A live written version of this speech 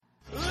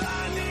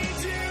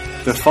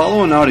The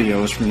following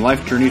audio is from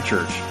Life Journey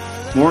Church.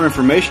 More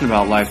information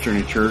about Life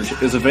Journey Church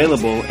is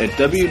available at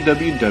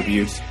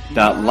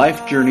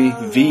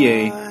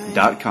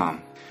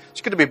www.lifejourneyva.com.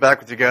 It's good to be back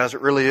with you guys.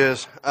 It really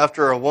is.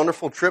 After a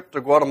wonderful trip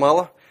to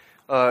Guatemala,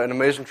 an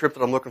amazing trip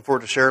that I'm looking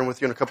forward to sharing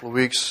with you in a couple of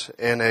weeks,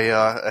 and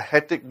a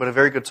hectic but a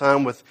very good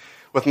time with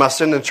my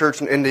sending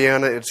church in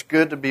Indiana, it's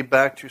good to be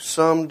back to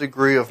some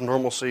degree of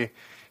normalcy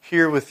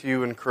here with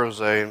you in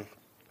Crozet.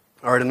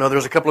 All right, I know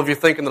there's a couple of you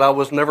thinking that I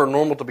was never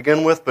normal to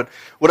begin with, but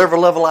whatever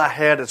level I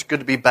had, it's good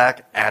to be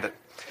back at it.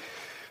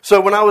 So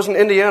when I was in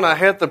Indiana, I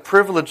had the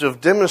privilege of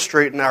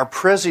demonstrating our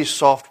Prezi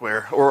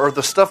software, or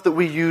the stuff that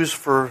we use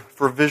for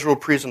visual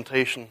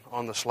presentation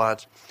on the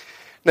slides.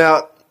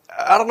 Now,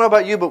 I don't know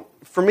about you, but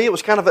for me it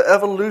was kind of an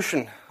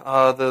evolution,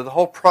 the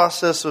whole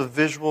process of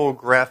visual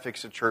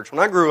graphics at church. When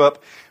I grew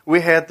up,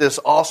 we had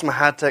this awesome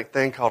high-tech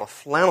thing called a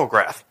flannel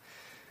graph.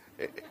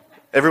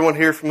 Everyone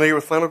here familiar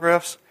with flannel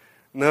graphs?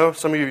 No?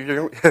 Some of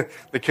you,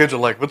 the kids are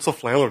like, what's a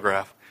flannel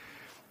graph?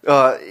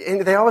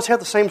 And they always had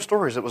the same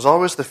stories. It was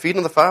always the feeding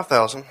of the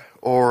 5,000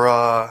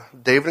 or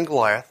David and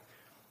Goliath,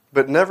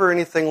 but never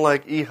anything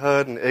like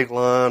Ehud and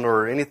Eglon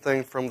or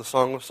anything from the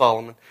Song of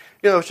Solomon.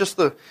 You know, it's just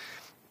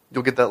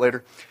you'll get that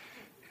later.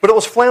 But it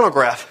was flannel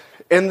graph.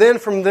 And then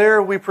from there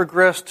we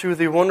progressed to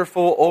the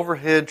wonderful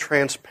overhead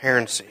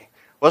transparency.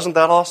 Wasn't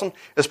that awesome?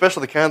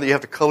 Especially the kind that you have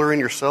to color in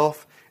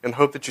yourself and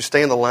hope that you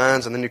stay in the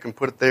lines and then you can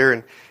put it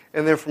there.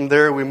 And then from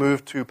there we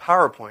moved to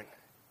PowerPoint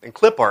and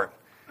clip art.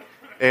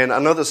 And I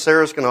know that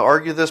Sarah's going to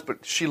argue this,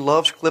 but she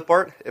loves clip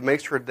art. It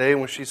makes her day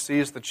when she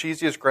sees the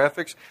cheesiest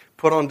graphics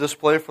put on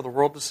display for the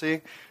world to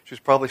see. She's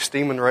probably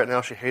steaming right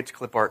now. She hates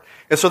clip art.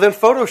 And so then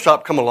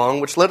Photoshop come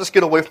along, which let us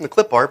get away from the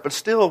clip art, but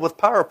still with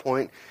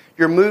PowerPoint,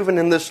 you're moving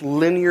in this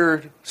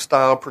linear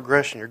style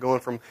progression. You're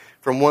going from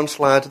one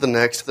slide to the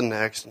next. And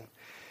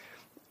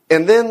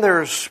then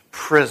there's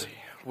Prezi,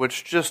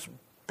 which just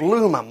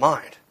blew my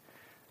mind.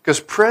 Because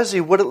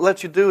Prezi, what it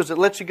lets you do is it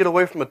lets you get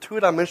away from a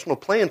two-dimensional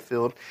playing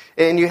field,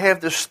 and you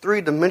have this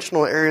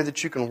three-dimensional area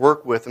that you can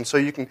work with. And so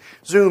you can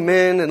zoom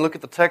in and look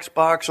at the text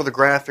box or the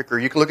graphic, or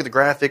you can look at the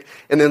graphic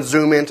and then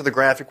zoom into the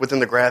graphic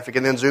within the graphic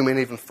and then zoom in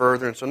even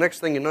further. And so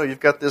next thing you know, you've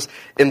got this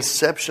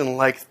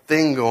Inception-like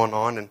thing going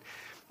on,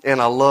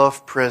 and I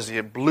love Prezi.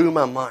 It blew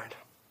my mind.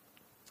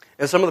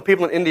 And some of the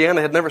people in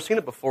Indiana had never seen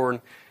it before,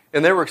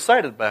 and they were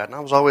excited about it. And I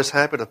was always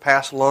happy to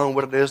pass along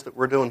what it is that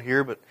we're doing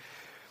here,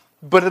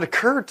 But it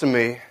occurred to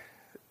me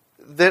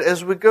that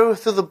as we go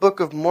through the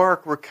book of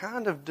Mark, we're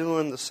kind of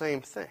doing the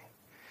same thing.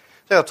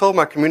 So I told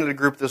my community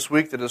group this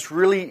week that it's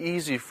really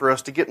easy for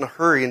us to get in a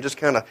hurry and just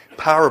kind of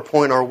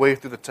PowerPoint our way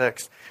through the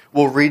text.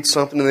 We'll read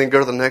something and then go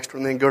to the next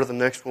one and then go to the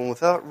next one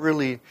without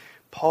really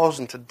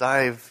pausing to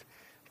dive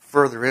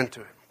further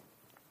into it.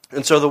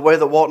 And so the way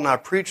that Walt and I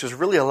preach has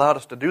really allowed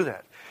us to do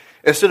that.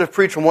 Instead of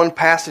preaching one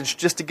passage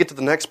just to get to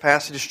the next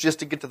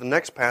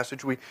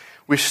passage, we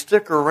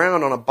stick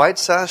around on a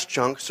bite-sized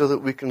chunk so that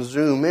we can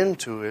zoom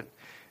into it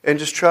and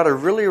just try to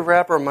really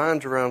wrap our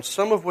minds around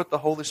some of what the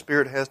Holy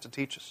Spirit has to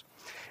teach us.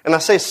 And I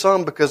say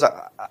some because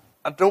I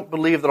don't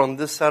believe that on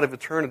this side of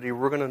eternity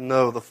we're going to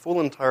know the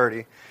full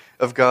entirety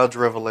of God's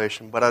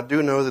revelation. But I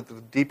do know that the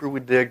deeper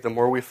we dig, the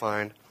more we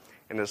find.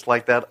 And it's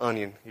like that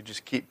onion. You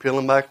just keep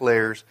peeling back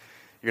layers.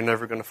 You're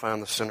never going to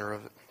find the center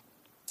of it.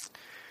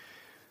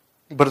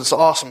 But it's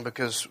awesome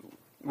because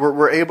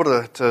we're able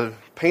to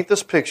paint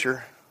this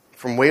picture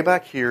from way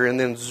back here and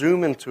then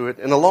zoom into it.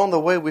 And along the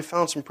way, we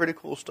found some pretty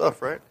cool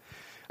stuff, right?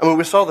 I mean,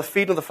 we saw the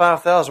feeding of the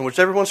 5,000, which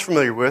everyone's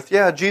familiar with.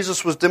 Yeah,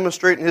 Jesus was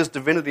demonstrating his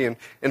divinity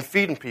and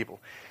feeding people.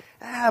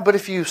 But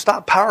if you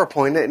stop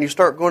PowerPointing it and you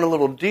start going a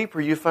little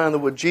deeper, you find that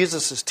what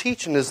Jesus is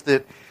teaching is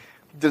that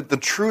the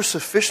true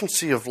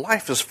sufficiency of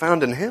life is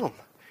found in him.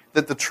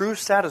 That the true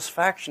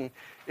satisfaction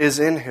is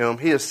in him.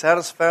 He has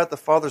satisfied the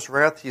Father's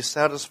wrath. He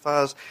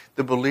satisfies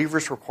the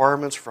believer's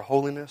requirements for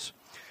holiness.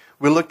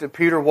 We looked at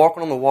Peter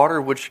walking on the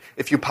water, which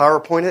if you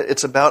PowerPoint it,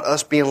 it's about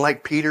us being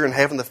like Peter and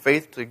having the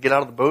faith to get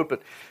out of the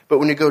boat. But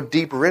when you go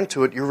deeper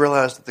into it, you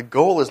realize that the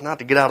goal is not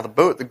to get out of the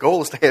boat. The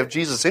goal is to have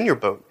Jesus in your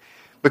boat.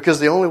 Because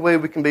the only way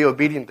we can be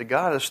obedient to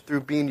God is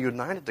through being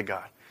united to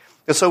God.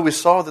 And so we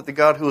saw that the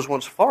God who was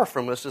once far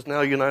from us is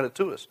now united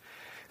to us.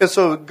 And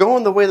so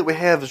going the way that we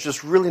have is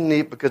just really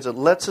neat because it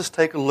lets us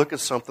take a look at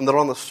something that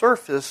on the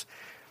surface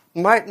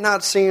might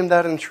not seem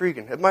that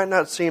intriguing. It might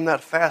not seem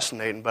that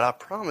fascinating, but I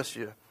promise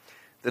you,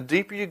 the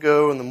deeper you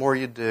go and the more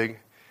you dig,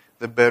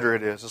 the better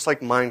it is. It's like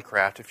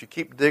Minecraft. If you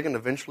keep digging,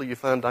 eventually you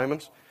find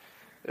diamonds.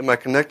 Am I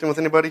connecting with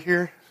anybody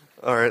here?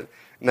 All right.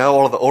 Now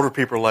all of the older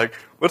people are like,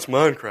 what's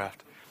Minecraft?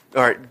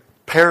 All right.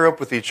 Pair up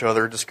with each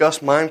other. Discuss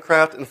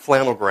Minecraft and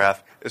flannel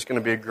graph. It's going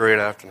to be a great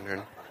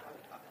afternoon.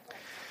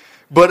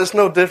 But it's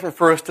no different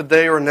for us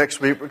today or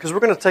next week because we're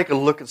going to take a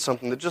look at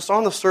something that just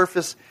on the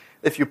surface,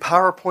 if you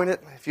PowerPoint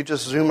it, if you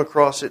just zoom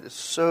across it, it's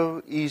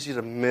so easy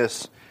to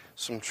miss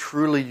some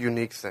truly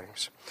unique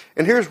things.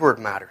 And here's where it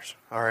matters,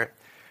 all right?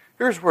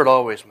 Here's where it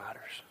always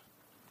matters.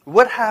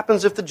 What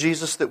happens if the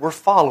Jesus that we're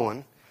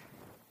following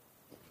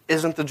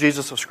isn't the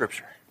Jesus of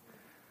Scripture?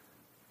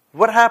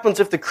 What happens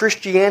if the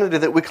Christianity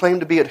that we claim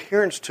to be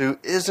adherents to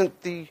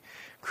isn't the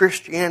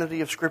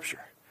Christianity of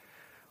Scripture?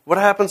 What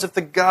happens if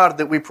the God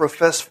that we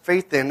profess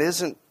faith in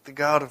isn't the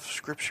God of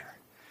Scripture?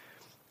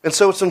 And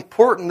so it's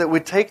important that we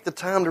take the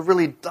time to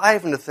really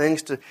dive into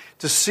things, to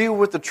see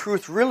what the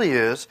truth really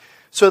is,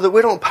 so that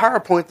we don't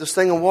PowerPoint this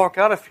thing and walk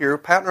out of here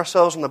patting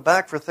ourselves on the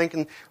back for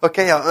thinking,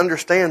 okay, I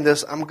understand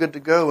this, I'm good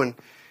to go, and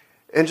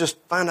just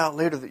find out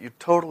later that you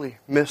totally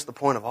missed the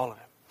point of all of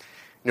it.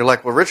 And you're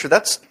like, well, Richard,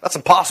 that's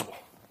impossible.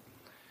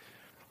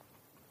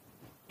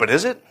 But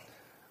is it?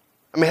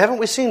 I mean, haven't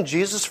we seen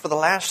Jesus for the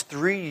last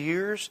 3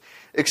 years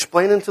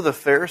explaining to the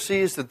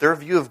Pharisees that their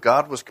view of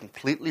God was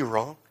completely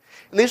wrong?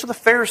 And these are the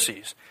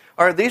Pharisees.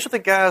 All right, these are the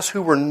guys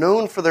who were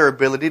known for their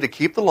ability to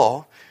keep the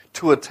law,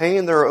 to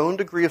attain their own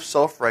degree of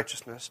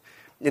self-righteousness.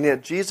 And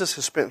yet Jesus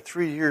has spent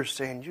 3 years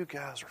saying, you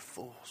guys are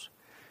fools.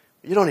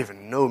 You don't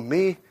even know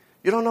me.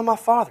 You don't know my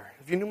Father.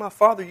 If you knew my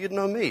Father, you'd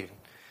know me.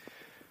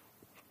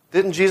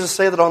 Didn't Jesus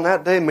say that on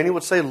that day, many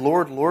would say,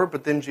 Lord, Lord,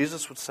 but then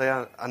Jesus would say,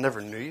 I never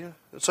knew you?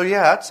 So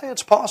yeah, I'd say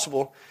it's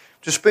possible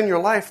to spend your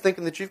life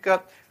thinking that you've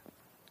got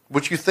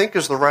what you think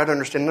is the right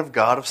understanding of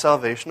God, of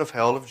salvation, of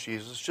hell, of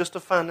Jesus, just to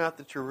find out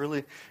that you're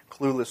really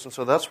clueless. And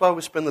so that's why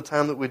we spend the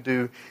time that we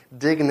do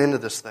digging into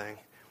this thing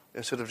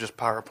instead of just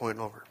PowerPointing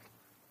over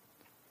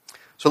it.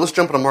 So let's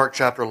jump into Mark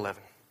chapter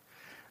 11.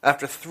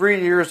 After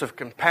 3 years of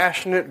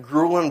compassionate,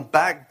 grueling,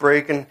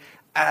 back-breaking,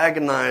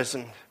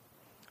 agonizing,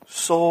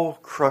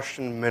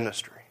 soul-crushing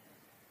ministry,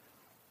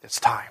 it's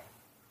time.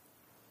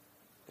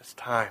 It's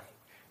time.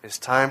 It's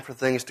time for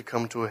things to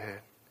come to a head.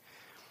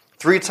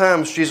 3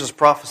 times Jesus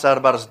prophesied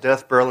about his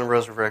death, burial, and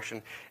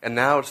resurrection, and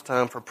now it's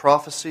time for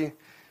prophecy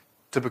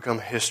to become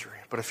history.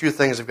 But a few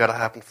things have got to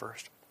happen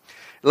first.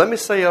 Let me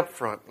say up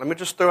front, let me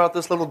just throw out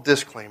this little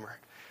disclaimer.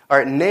 All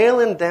right,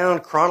 nailing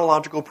down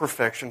chronological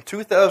perfection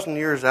 2,000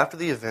 years after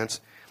the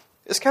events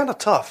is kind of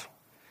tough.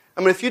 I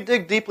mean, if you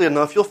dig deeply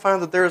enough, you'll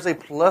find that there is a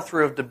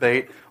plethora of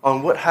debate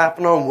on what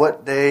happened on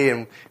what day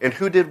and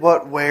who did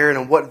what where and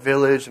in what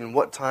village and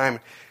what time,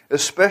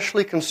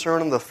 especially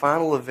concerning the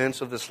final events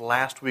of this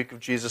last week of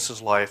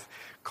Jesus' life,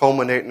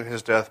 culminating in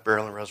his death,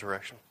 burial, and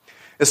resurrection.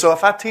 And so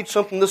if I teach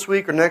something this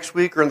week or next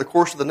week or in the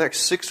course of the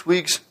next 6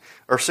 weeks,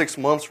 or 6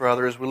 months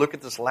rather, as we look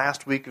at this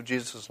last week of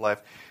Jesus'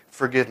 life,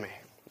 forgive me.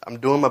 I'm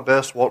doing my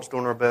best, Walt's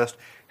doing our best.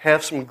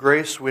 Have some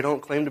grace. We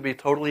don't claim to be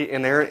totally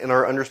inerrant in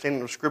our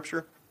understanding of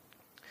Scripture,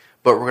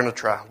 but we're going to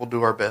try. We'll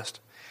do our best.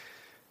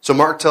 So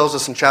Mark tells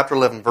us in chapter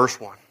 11, verse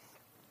 1.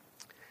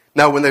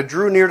 Now when they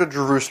drew near to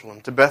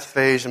Jerusalem, to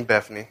Bethphage and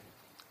Bethany,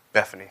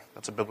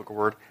 that's a biblical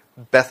word,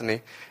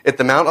 Bethany, at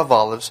the Mount of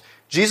Olives,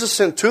 Jesus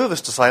sent 2 of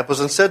his disciples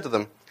and said to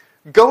them,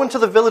 go into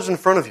the village in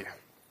front of you.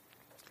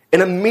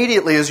 And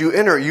immediately as you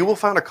enter, you will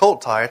find a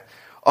colt tied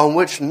on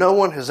which no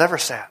one has ever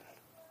sat.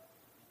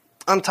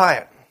 Untie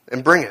it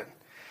and bring it.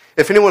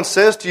 If anyone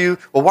says to you,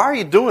 well, why are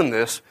you doing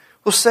this?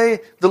 We'll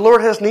say, the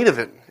Lord has need of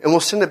it, and we'll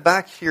send it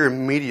back here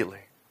immediately.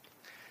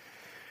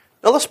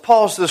 Now let's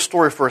pause this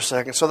story for a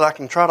second so that I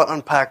can try to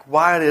unpack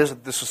why it is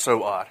that this is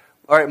so odd.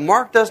 All right,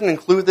 Mark doesn't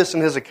include this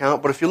in his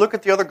account, but if you look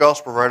at the other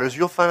gospel writers,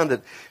 you'll find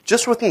that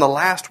just within the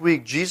last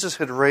week, Jesus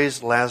had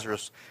raised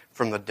Lazarus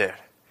from the dead.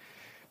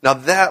 Now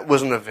that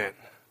was an event.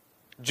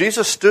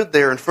 Jesus stood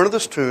there in front of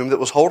this tomb that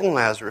was holding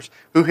Lazarus,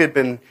 who had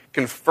been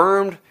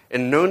confirmed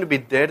and known to be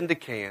dead and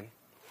decaying.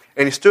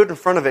 And he stood in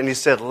front of it and he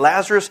said,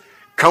 Lazarus,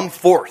 come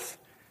forth.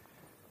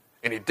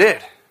 And he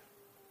did.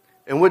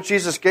 And what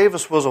Jesus gave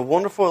us was a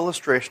wonderful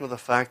illustration of the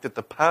fact that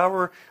the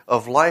power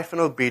of life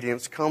and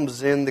obedience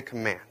comes in the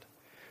command.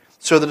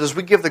 So that as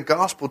we give the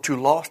gospel to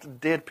lost,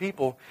 dead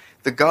people,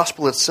 the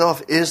gospel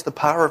itself is the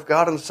power of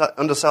God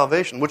unto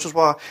salvation, which is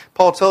why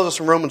Paul tells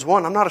us in Romans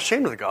 1, I'm not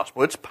ashamed of the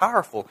gospel. It's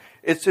powerful.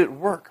 It's at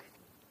work.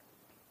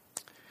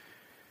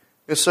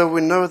 And so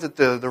we know that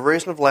the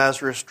raising of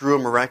Lazarus drew a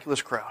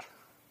miraculous crowd.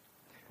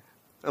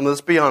 And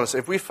let's be honest,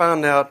 if we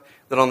found out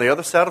that on the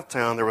other side of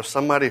town there was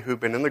somebody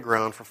who'd been in the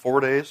ground for 4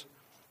 days,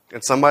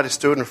 and somebody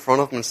stood in front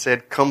of them and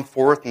said, come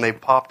forth, and they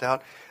popped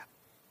out,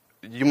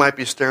 you might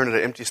be staring at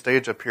an empty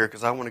stage up here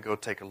because I want to go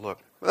take a look.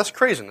 Well, that's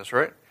craziness,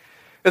 right?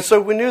 And so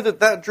we knew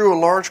that drew a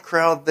large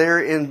crowd there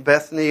in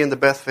Bethany and the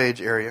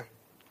Bethphage area.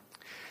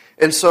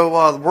 And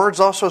so the word's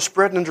also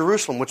spreading in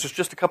Jerusalem, which is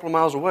just a couple of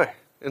miles away.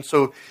 And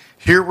so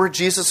here where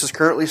Jesus is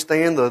currently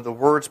staying, the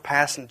word's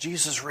passing,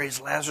 Jesus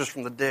raised Lazarus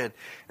from the dead.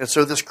 And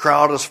so this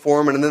crowd is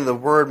forming, and then the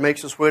word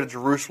makes its way to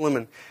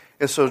Jerusalem.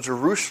 And so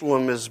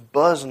Jerusalem is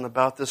buzzing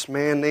about this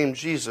man named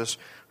Jesus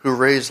who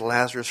raised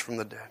Lazarus from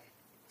the dead.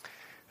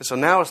 And so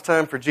now it's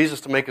time for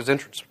Jesus to make his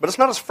entrance. But it's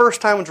not his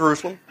first time in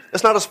Jerusalem.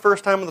 It's not his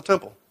first time in the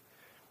temple.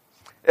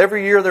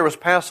 Every year there was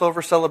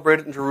Passover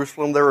celebrated in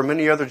Jerusalem. There were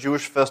many other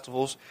Jewish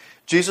festivals.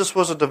 Jesus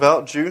was a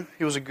devout Jew.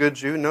 He was a good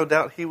Jew. No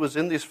doubt he was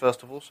in these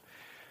festivals.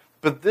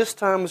 But this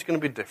time is going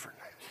to be different.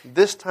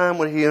 This time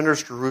when he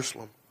enters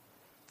Jerusalem,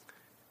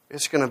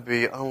 it's going to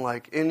be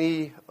unlike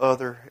any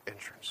other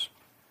entrance.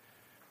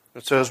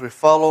 And so as we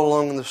follow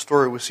along in the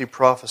story, we see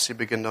prophecy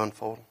begin to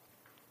unfold.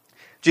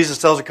 Jesus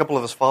tells a couple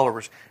of his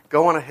followers,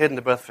 go on ahead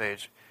into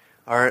Bethphage.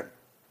 All right,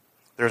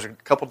 there's a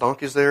couple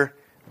donkeys there.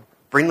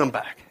 bring them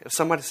back. If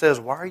somebody says,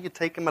 why are you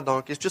taking my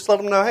donkeys? Just let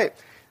them know, hey,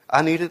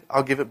 I need it,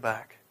 I'll give it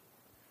back.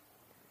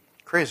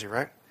 Crazy,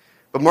 right?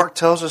 But Mark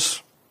tells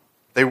us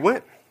they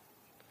went.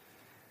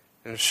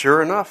 And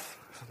sure enough,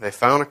 they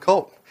found a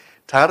colt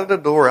tied at a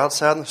door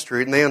outside in the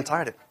street, and they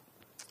untied it.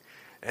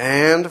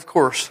 And, of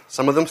course,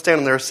 some of them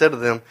standing there said to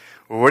them,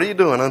 well, what are you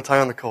doing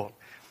untying the colt?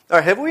 All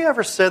right, have we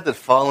ever said that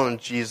following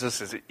Jesus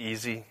is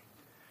easy?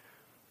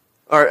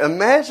 All right,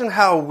 imagine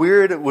how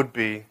weird it would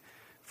be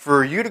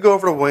for you to go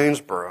over to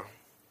Waynesboro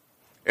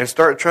and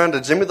start trying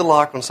to jimmy the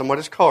lock on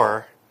somebody's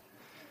car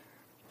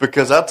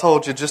because I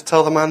told you, just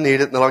tell them I need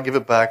it and then I'll give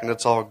it back and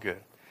it's all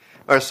good.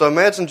 All right, so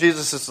imagine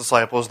Jesus'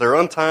 disciples, they're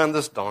untying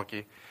this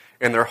donkey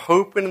and they're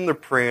hoping and they're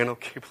praying,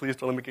 okay, please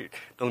don't let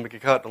me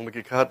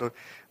get caught.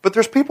 But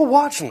there's people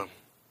watching them.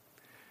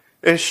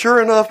 And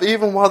sure enough,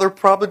 even while they're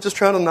probably just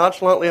trying to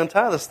nonchalantly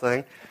untie this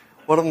thing,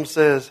 one of them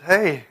says,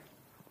 hey,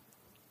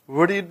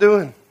 what are you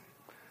doing?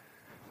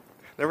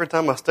 Every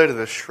time I study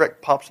this,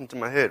 Shrek pops into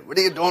my head. What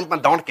are you doing with my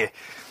donkey?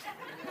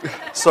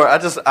 Sorry,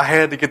 I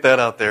had to get that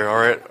out there, all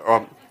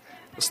right?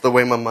 It's the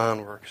way my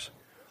mind works.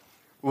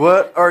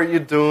 What are you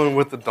doing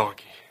with the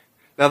donkey?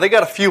 Now, they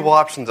got a few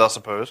options, I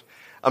suppose.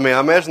 I mean,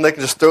 I imagine they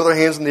can just throw their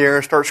hands in the air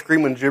and start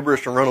screaming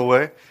gibberish and run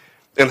away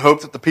and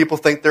hope that the people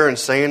think they're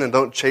insane and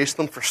don't chase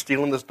them for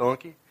stealing this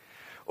donkey.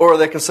 Or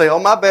they can say, oh,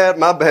 my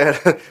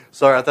bad.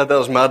 Sorry, I thought that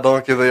was my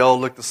donkey. They all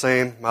look the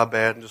same. My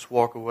bad, and just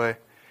walk away.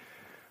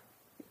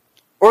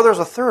 Or there's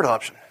a third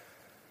option.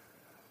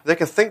 They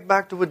can think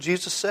back to what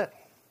Jesus said.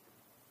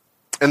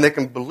 And they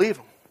can believe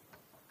Him.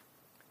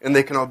 And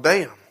they can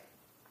obey Him.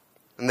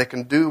 And they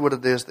can do what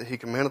it is that He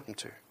commanded them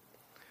to.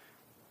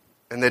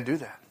 And they do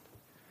that.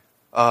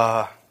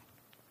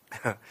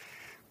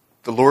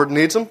 The Lord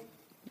needs them.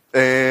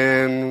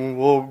 And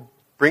we'll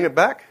bring it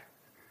back.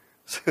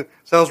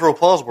 Sounds real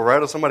plausible,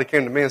 right? If somebody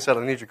came to me and said,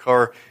 I need your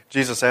car,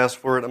 Jesus asked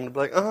for it, I'm going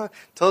to be like,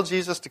 tell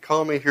Jesus to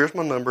call me, here's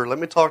my number, let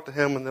me talk to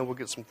him, and then we'll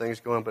get some things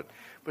going. But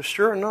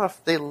sure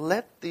enough, they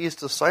let these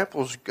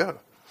disciples go.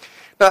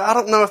 Now, I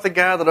don't know if the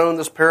guy that owned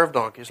this pair of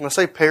donkeys, and I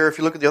say pair, if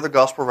you look at the other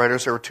gospel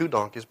writers, there were 2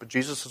 donkeys, but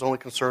Jesus is only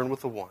concerned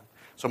with the one.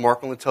 So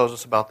Mark only tells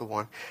us about the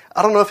one.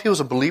 I don't know if he was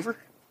a believer.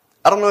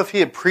 I don't know if he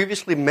had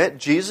previously met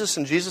Jesus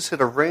and Jesus had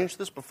arranged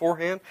this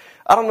beforehand.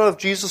 I don't know if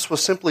Jesus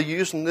was simply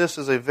using this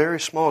as a very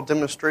small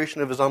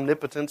demonstration of His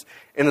omnipotence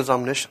and His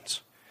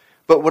omniscience.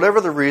 But whatever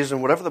the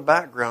reason, whatever the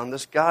background,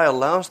 this guy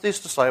allows these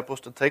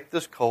disciples to take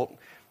this colt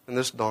and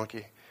this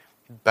donkey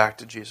back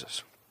to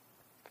Jesus.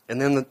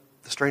 And then the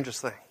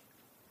strangest thing.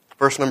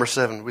 Verse number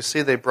 7, we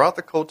see they brought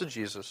the colt to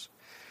Jesus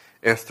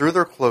and threw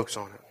their cloaks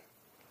on it.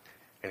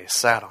 And He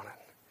sat on it.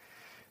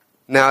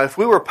 Now, if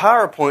we were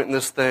PowerPointing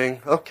this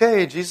thing,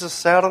 okay, Jesus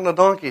sat on a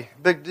donkey.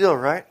 Big deal,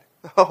 right?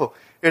 Oh,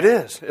 it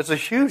is. It's a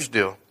huge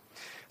deal.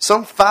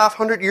 Some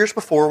 500 years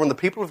before, when the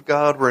people of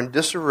God were in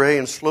disarray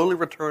and slowly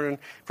returning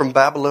from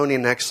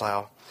Babylonian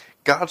exile,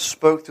 God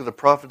spoke through the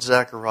prophet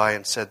Zechariah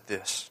and said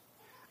this.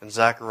 In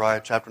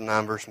Zechariah chapter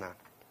 9, verse 9. It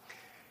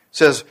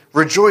says,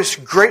 rejoice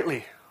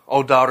greatly,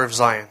 O daughter of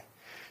Zion.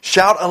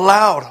 Shout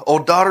aloud, O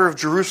daughter of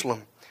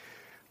Jerusalem.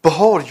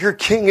 Behold, your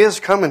king is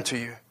coming to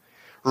you,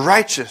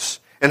 righteous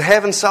and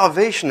having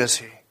salvation is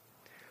He,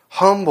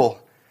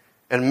 humble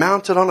and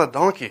mounted on a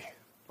donkey,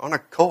 on a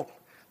colt,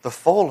 the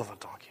foal of a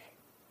donkey.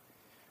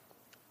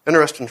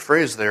 Interesting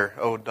phrase there,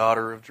 O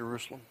daughter of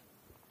Jerusalem.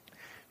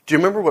 Do you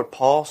remember what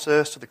Paul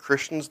says to the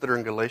Christians that are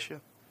in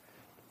Galatia?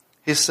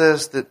 He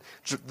says that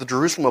the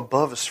Jerusalem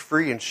above is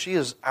free and she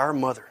is our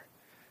mother.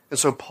 And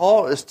so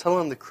Paul is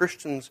telling the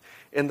Christians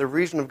in the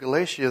region of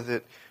Galatia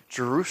that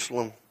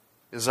Jerusalem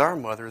is our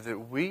mother,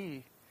 that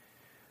we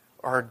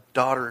are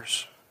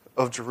daughters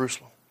of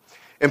Jerusalem.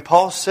 And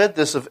Paul said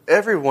this of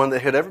everyone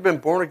that had ever been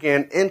born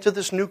again into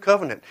this new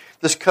covenant.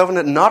 This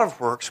covenant not of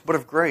works, but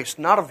of grace.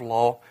 Not of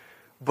law,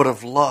 but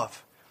of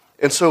love.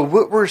 And so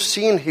what we're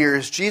seeing here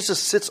is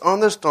Jesus sits on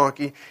this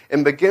donkey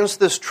and begins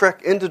this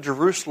trek into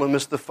Jerusalem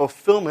as the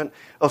fulfillment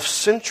of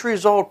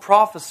centuries-old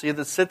prophecy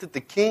that said that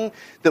the king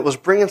that was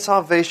bringing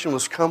salvation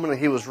was coming and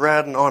He was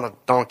riding on a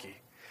donkey.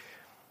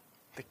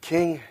 The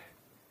king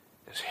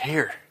is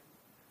here.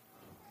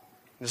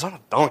 He's on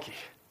a donkey.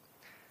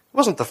 He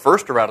wasn't the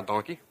first to ride a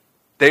donkey.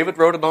 David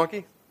rode a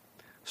donkey.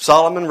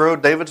 Solomon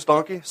rode David's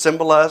donkey,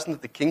 symbolizing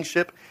that the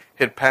kingship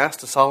had passed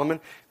to Solomon.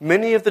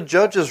 Many of the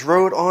judges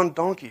rode on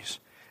donkeys.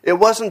 It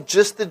wasn't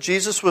just that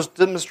Jesus was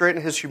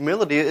demonstrating His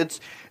humility. It's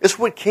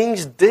what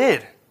kings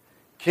did.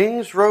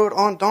 Kings rode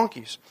on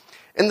donkeys.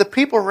 And the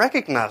people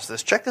recognized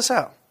this. Check this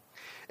out.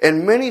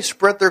 And many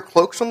spread their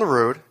cloaks on the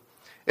road,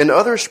 and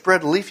others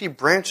spread leafy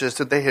branches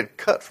that they had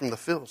cut from the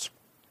fields.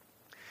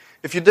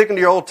 If you dig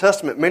into your Old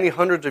Testament, many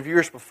hundreds of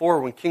years before,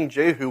 when King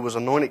Jehu was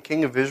anointed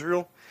king of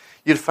Israel,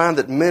 you'd find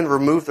that men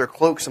removed their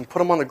cloaks and put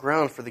them on the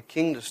ground for the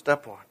king to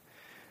step on.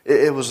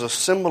 It was a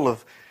symbol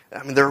of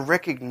their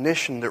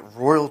recognition that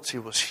royalty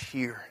was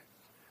here.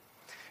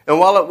 And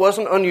while it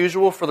wasn't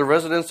unusual for the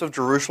residents of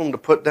Jerusalem to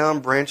put down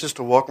branches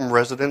to welcome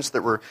residents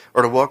or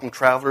to welcome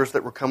travelers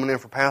that were coming in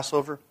for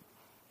Passover,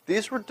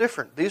 These were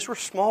different. These were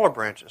smaller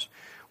branches.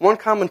 One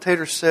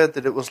commentator said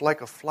that it was like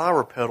a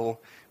flower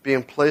petal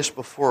being placed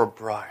before a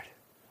bride.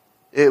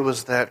 It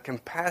was that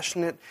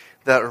compassionate,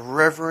 that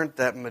reverent,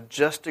 that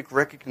majestic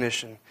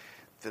recognition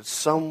that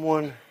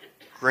someone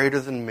greater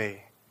than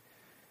me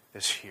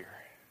is here.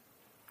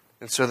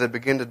 And so they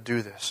begin to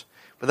do this.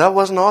 But that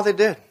wasn't all they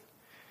did.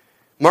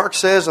 Mark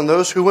says, and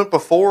those who went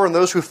before and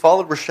those who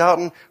followed were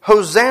shouting,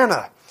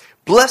 Hosanna!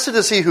 Blessed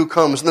is he who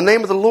comes in the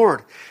name of the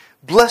Lord.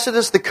 Blessed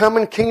is the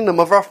coming kingdom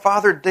of our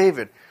father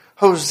David.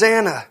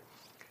 Hosanna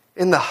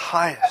in the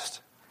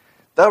highest.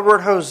 That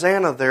word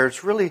Hosanna there,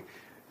 it's really,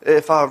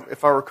 if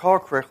I recall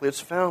correctly, it's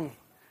found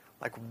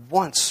like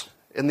once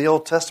in the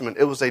Old Testament.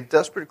 It was a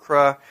desperate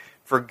cry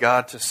for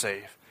God to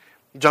save.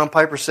 John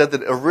Piper said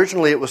that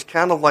originally it was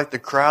kind of like the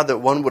cry that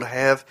one would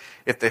have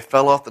if they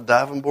fell off the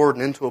diving board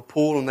and into a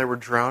pool and they were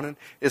drowning.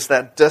 It's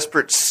that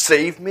desperate,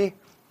 save me.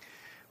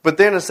 But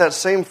then as that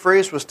same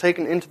phrase was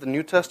taken into the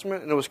New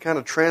Testament and it was kind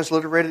of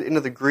transliterated into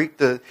the Greek,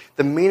 the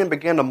meaning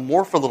began to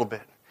morph a little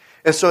bit.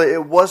 And so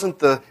it wasn't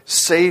the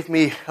save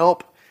me,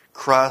 help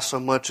cry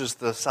so much as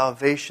the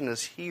salvation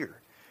is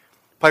here.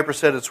 Piper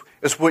said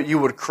it's what you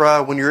would cry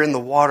when you're in the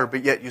water,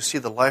 but yet you see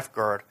the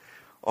lifeguard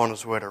on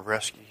his way to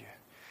rescue you.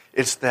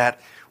 It's that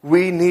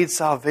we need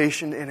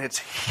salvation and it's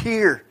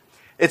here.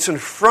 It's in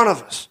front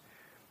of us.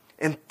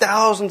 And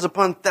thousands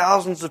upon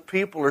thousands of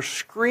people are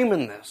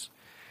screaming this.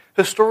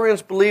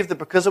 Historians believe that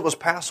because it was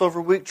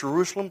Passover week,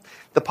 Jerusalem,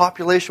 the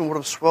population would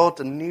have swelled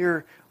to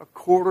near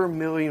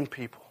 250,000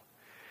 people.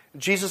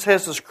 Jesus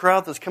has this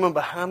crowd that's coming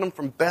behind him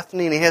from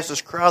Bethany, and he has this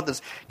crowd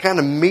that's kind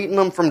of meeting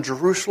them from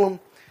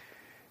Jerusalem.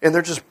 And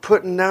they're just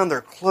putting down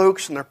their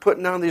cloaks, and they're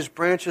putting down these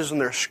branches,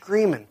 and they're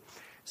screaming,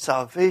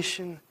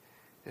 salvation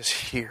is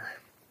here.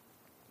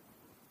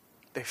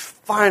 They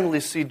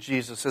finally see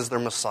Jesus as their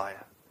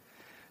Messiah,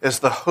 as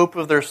the hope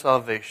of their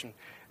salvation,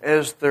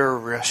 as their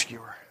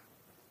rescuer.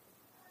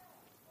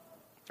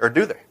 Or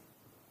do they?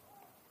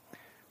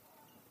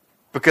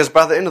 Because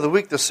by the end of the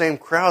week, the same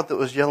crowd that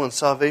was yelling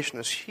salvation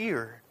is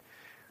here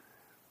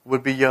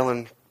would be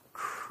yelling,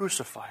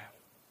 crucify him.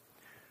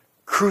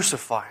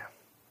 Crucify him.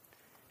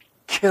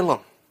 Kill him.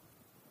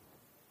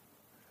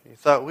 You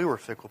thought we were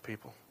fickle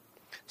people.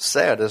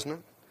 Sad, isn't it?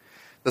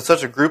 That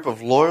such a group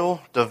of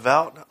loyal,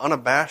 devout,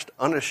 unabashed,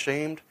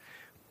 unashamed,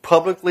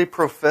 publicly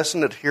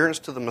professing adherence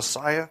to the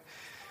Messiah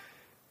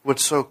would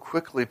so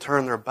quickly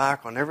turn their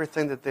back on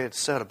everything that they had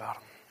said about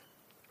him.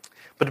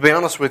 But to be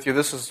honest with you,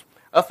 this is,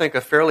 I think,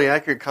 a fairly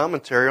accurate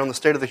commentary on the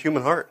state of the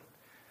human heart.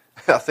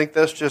 I think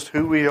that's just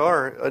who we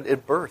are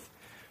at birth.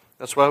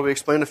 That's why we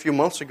explained a few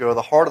months ago,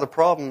 the heart of the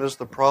problem is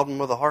the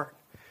problem of the heart.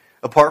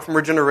 Apart from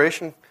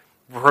regeneration,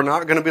 we're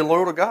not going to be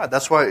loyal to God.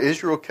 That's why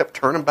Israel kept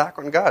turning back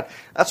on God.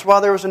 That's why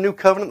there was a new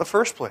covenant in the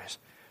first place.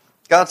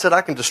 God said,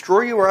 I can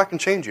destroy you or I can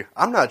change you.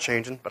 I'm not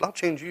changing, but I'll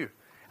change you.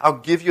 I'll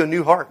give you a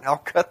new heart, and I'll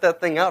cut that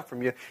thing out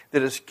from you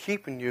that is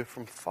keeping you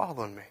from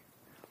following me.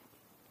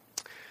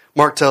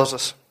 Mark tells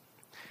us,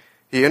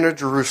 he entered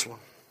Jerusalem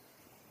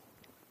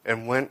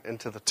and went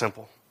into the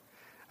temple.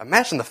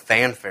 Imagine the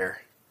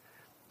fanfare.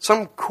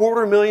 Some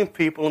 250,000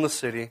 people in the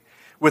city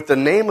with the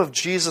name of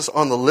Jesus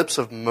on the lips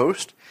of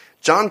most.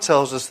 John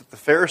tells us that the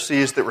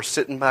Pharisees that were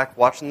sitting back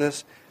watching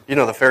this, you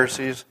know the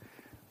Pharisees,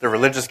 the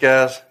religious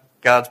guys,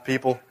 God's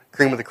people,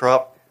 cream of the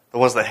crop, the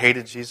ones that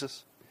hated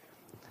Jesus.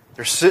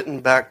 They're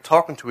sitting back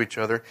talking to each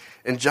other,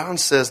 and John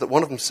says that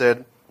one of them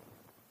said,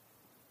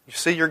 you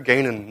see, you're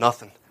gaining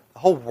nothing. The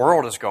whole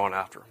world is going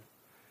after him.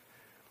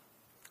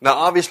 Now,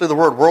 obviously, the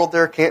word world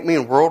there can't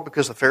mean world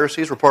because the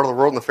Pharisees were part of the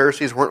world and the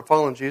Pharisees weren't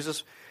following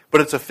Jesus.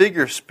 But it's a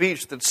figure of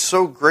speech that's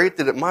so great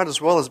that it might as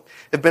well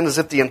have been as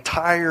if the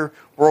entire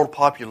world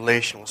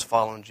population was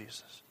following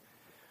Jesus.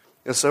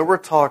 And so we're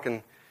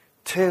talking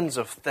tens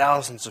of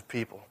thousands of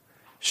people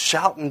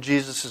shouting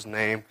Jesus'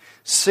 name,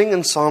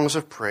 singing songs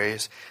of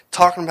praise,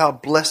 talking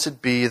about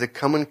blessed be the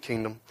coming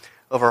kingdom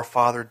of our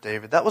father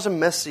David. That was a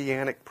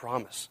messianic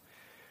promise.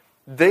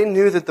 They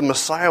knew that the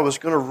Messiah was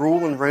going to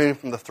rule and reign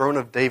from the throne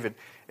of David.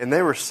 And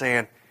they were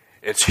saying,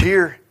 it's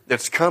here,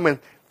 it's coming,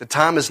 the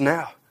time is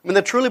now. I mean,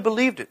 they truly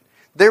believed it.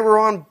 They were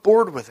on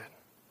board with it.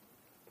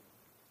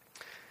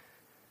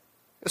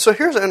 And so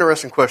here's an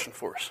interesting question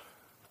for us.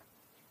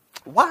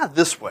 Why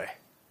this way?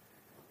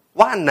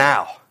 Why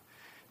now?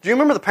 Do you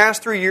remember the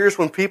past 3 years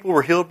when people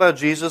were healed by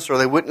Jesus, or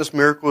they witnessed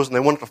miracles and they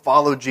wanted to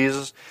follow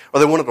Jesus, or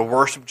they wanted to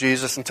worship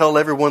Jesus and tell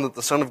everyone that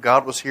the Son of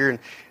God was here,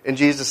 and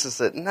Jesus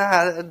said,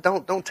 nah,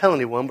 don't tell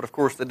anyone, but of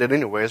course they did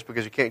anyways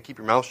because you can't keep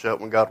your mouth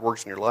shut when God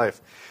works in your life.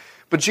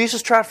 But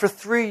Jesus tried for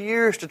 3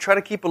 years to try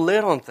to keep a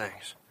lid on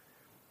things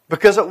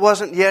because it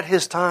wasn't yet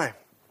His time.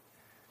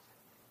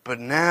 But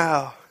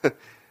now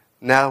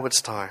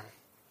it's time.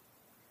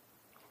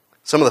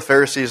 Some of the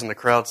Pharisees in the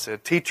crowd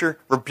said, Teacher,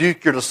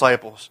 rebuke your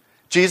disciples.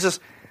 Jesus,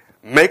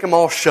 make them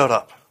all shut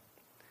up.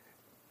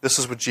 This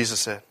is what Jesus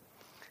said.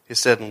 He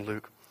said in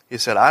Luke, He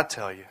said, I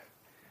tell you,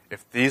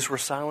 if these were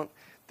silent,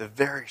 the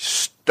very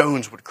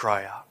stones would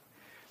cry out.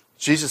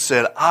 Jesus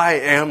said, I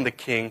am the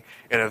king,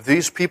 and if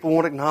these people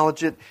won't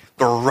acknowledge it,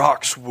 the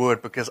rocks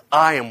would, because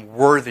I am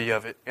worthy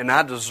of it, and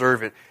I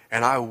deserve it,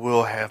 and I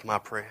will have my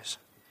praise.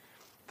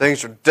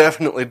 Things are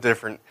definitely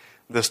different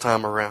this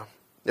time around.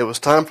 It was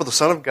time for the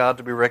Son of God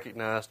to be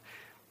recognized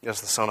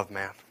as the Son of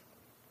Man.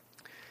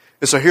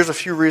 And so here's a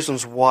few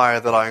reasons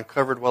why that I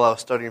uncovered while I was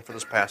studying for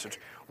this passage.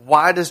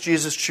 Why does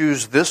Jesus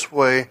choose this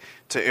way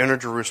to enter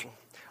Jerusalem?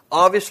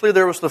 Obviously,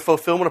 there was the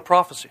fulfillment of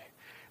prophecy.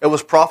 It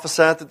was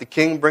prophesied that the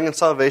king bringing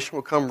salvation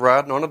would come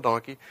riding on a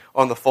donkey,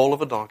 on the foal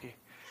of a donkey.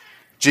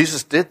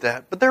 Jesus did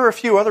that, but there are a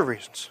few other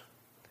reasons.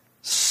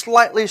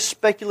 Slightly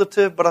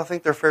speculative, but I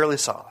think they're fairly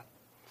solid.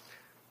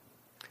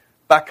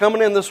 By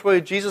coming in this way,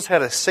 Jesus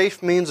had a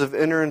safe means of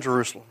entering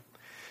Jerusalem.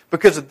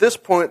 Because at this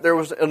point, there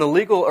was an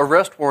illegal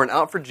arrest warrant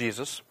out for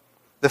Jesus.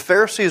 The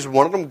Pharisees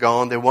wanted him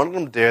gone. They wanted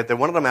him dead. They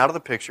wanted him out of the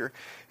picture.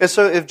 And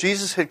so if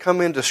Jesus had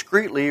come in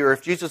discreetly, or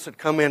if Jesus had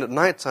come in at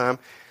nighttime,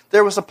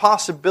 there was a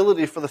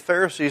possibility for the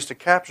Pharisees to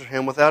capture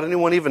him without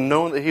anyone even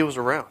knowing that he was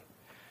around.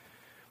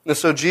 And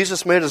so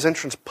Jesus made his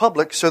entrance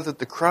public so that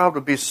the crowd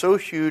would be so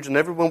huge and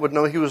everyone would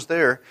know he was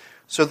there,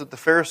 so that the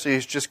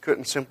Pharisees just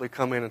couldn't simply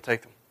come in and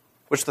take them,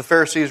 which the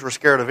Pharisees were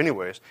scared of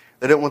anyways.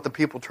 They didn't want the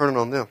people turning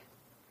on them.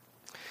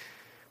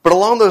 But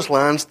along those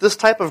lines, this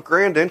type of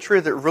grand entry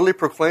that really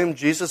proclaimed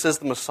Jesus as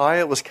the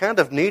Messiah was kind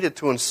of needed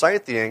to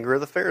incite the anger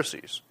of the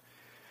Pharisees.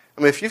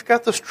 I mean, if you've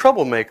got this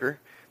troublemaker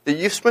that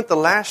you've spent the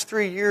last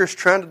 3 years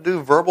trying to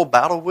do verbal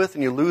battle with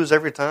and you lose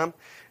every time,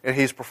 and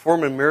he's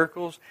performing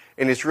miracles,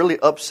 and he's really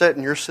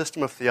upsetting your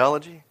system of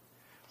theology.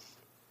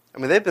 I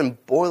mean, they've been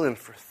boiling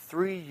for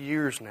 3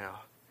 years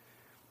now.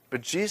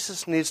 But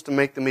Jesus needs to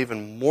make them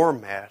even more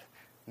mad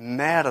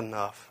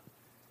enough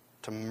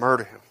to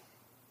murder him.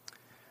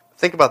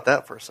 Think about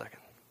that for a second.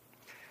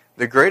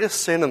 The greatest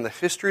sin in the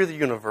history of the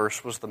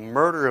universe was the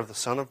murder of the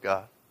Son of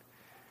God.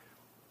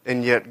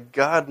 And yet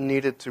God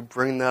needed to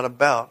bring that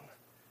about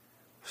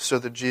so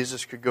that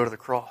Jesus could go to the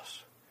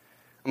cross.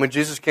 I mean,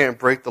 Jesus can't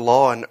break the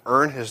law and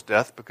earn his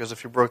death, because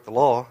if he broke the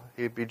law,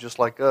 he'd be just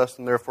like us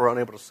and therefore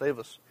unable to save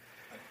us.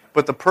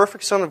 But the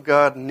perfect Son of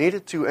God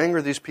needed to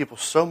anger these people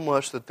so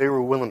much that they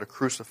were willing to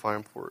crucify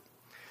him for it.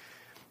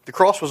 The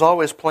cross was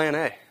always plan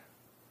A.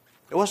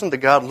 It wasn't that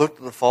God looked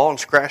at the fall and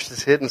scratched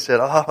his head and said,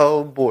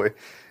 oh boy,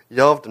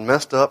 y'all have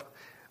messed up.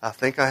 I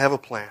think I have a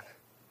plan.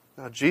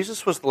 Now,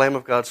 Jesus was the Lamb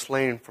of God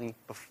slain from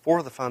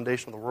before the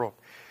foundation of the world.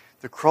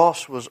 The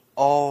cross was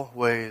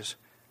always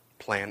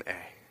plan A.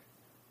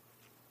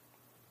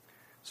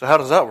 So how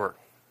does that work?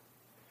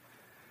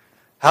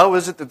 How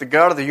is it that the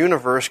God of the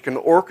universe can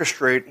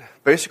orchestrate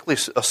basically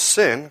a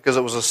sin, because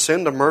it was a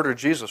sin to murder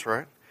Jesus,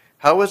 right?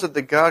 How is it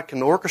that God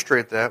can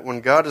orchestrate that when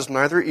God is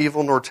neither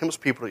evil nor tempts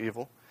people to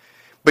evil,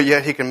 but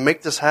yet he can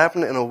make this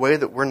happen in a way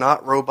that we're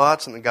not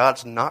robots and that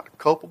God's not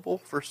culpable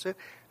for sin?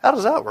 How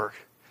does that work?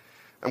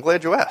 I'm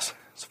glad you asked.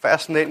 It's a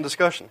fascinating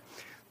discussion.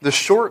 The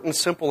short and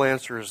simple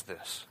answer is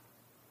this.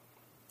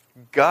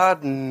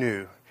 God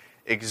knew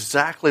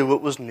exactly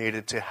what was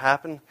needed to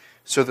happen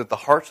so that the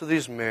hearts of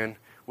these men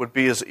would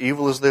be as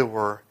evil as they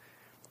were,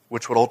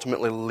 which would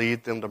ultimately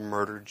lead them to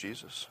murder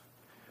Jesus.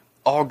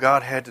 All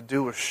God had to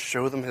do was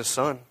show them his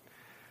Son.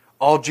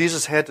 All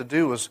Jesus had to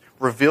do was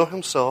reveal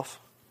himself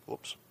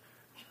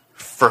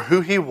for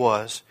who he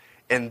was,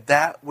 and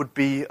that would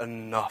be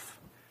enough.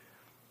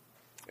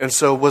 And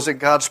so was it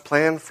God's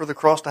plan for the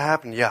cross to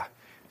happen? Yeah.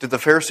 Did the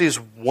Pharisees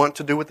want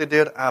to do what they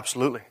did?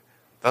 Absolutely.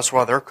 That's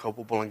why they're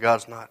culpable and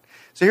God's not.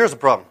 See, here's the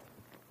problem.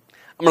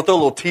 I'm going to throw a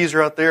little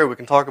teaser out there. We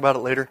can talk about it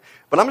later.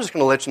 But I'm just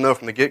going to let you know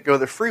from the get-go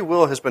that free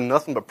will has been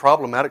nothing but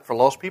problematic for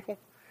lost people.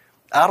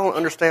 I don't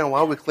understand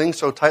why we cling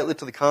so tightly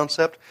to the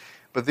concept,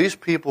 but these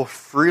people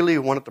freely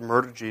wanted to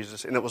murder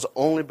Jesus, and it was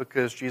only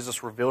because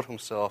Jesus revealed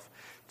himself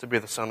to be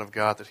the Son of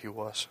God that he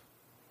was.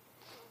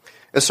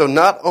 And so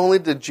not only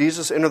did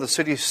Jesus enter the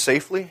city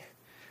safely,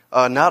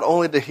 not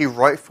only did he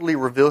rightfully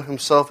reveal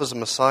himself as a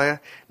Messiah,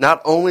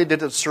 not only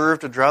did it serve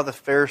to drive the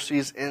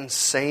Pharisees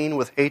insane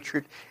with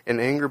hatred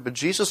and anger, but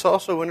Jesus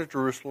also entered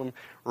Jerusalem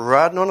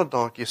riding on a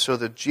donkey so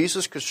that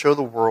Jesus could show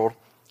the world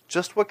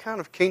just what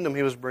kind of kingdom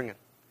he was bringing.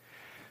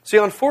 See,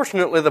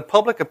 unfortunately, the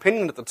public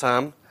opinion at the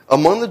time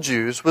among the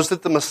Jews was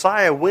that the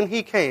Messiah, when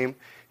he came,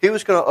 he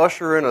was going to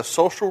usher in a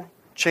social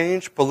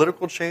change,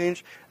 political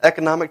change,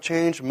 economic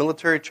change,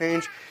 military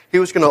change. He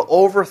was going to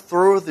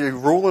overthrow the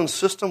ruling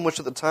system, which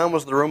at the time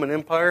was the Roman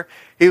Empire.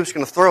 He was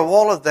going to throw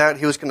all of that.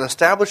 He was going to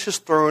establish his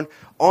throne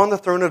on the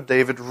throne of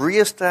David,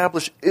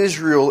 reestablish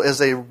Israel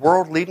as a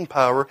world-leading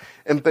power,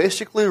 and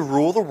basically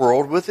rule the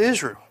world with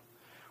Israel.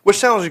 Which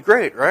sounds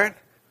great, right?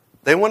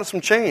 They wanted some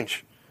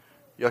change.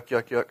 Yuck,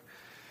 yuck, yuck.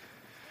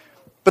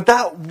 But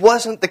that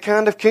wasn't the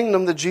kind of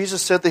kingdom that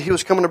Jesus said that he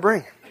was coming to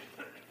bring.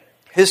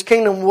 His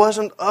kingdom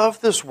wasn't of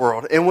this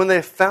world. And when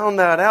they found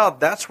that out,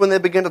 that's when they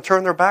began to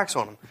turn their backs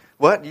on him.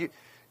 What? You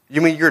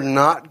mean you're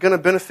not going to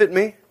benefit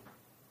me?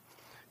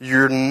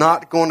 You're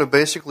not going to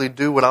basically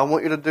do what I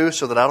want you to do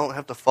so that I don't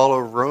have to follow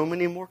Rome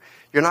anymore?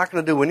 You're not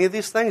going to do any of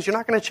these things? You're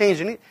not going to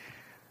change any?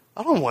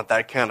 I don't want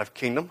that kind of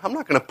kingdom. I'm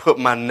not going to put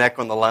my neck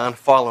on the line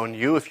following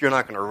you if you're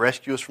not going to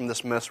rescue us from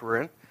this mess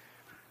we're in.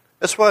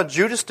 That's why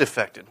Judas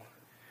defected.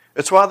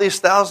 It's why these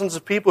thousands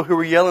of people who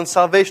were yelling,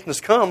 "Salvation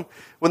has come,"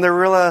 when they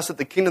realized that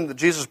the kingdom that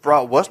Jesus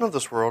brought wasn't of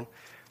this world,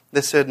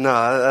 they said,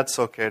 "No, that's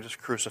okay,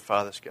 just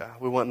crucify this guy.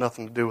 We want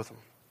nothing to do with him."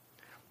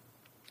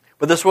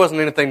 But this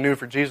wasn't anything new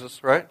for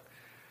Jesus, right?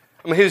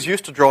 I mean, he was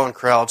used to drawing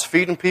crowds,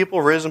 feeding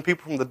people, raising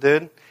people from the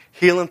dead,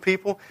 healing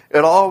people.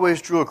 It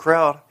always drew a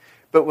crowd.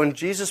 But when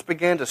Jesus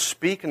began to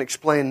speak and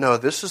explain, "No,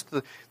 this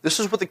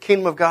is what the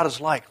kingdom of God is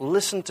like.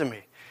 Listen to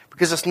me,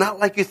 because it's not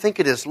like you think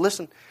it is.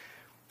 Listen,"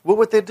 what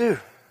would they do?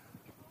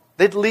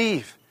 They'd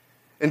leave.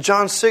 In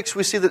John 6,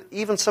 we see that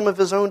even some of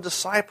his own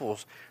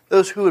disciples,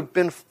 those who had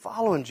been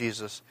following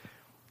Jesus,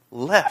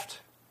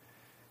 left.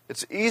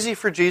 It's easy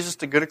for Jesus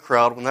to get a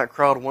crowd when that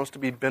crowd wants to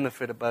be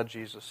benefited by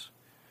Jesus.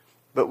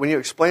 But when you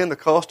explain the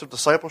cost of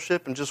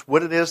discipleship and just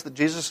what it is that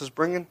Jesus is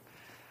bringing,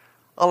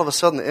 all of a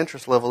sudden the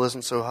interest level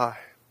isn't so high.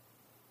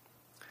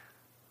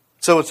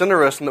 So it's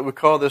interesting that we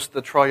call this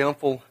the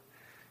triumphal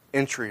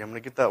entry. I'm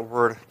going to get that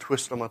word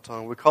twisted on my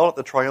tongue. We call it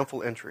the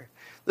triumphal entry.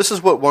 This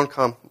is what one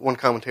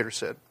commentator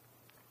said.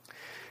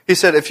 He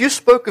said, if you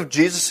spoke of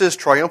Jesus'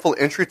 triumphal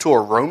entry to a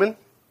Roman,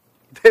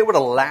 they would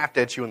have laughed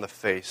at you in the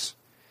face.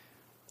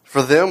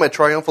 For them, a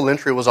triumphal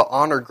entry was an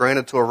honor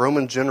granted to a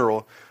Roman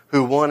general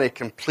who won a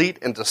complete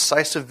and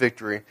decisive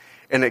victory,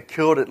 and it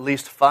killed at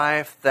least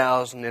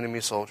 5,000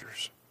 enemy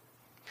soldiers.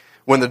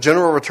 When the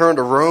general returned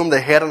to Rome,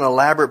 they had an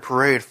elaborate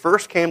parade.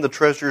 First came the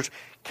treasures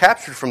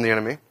captured from the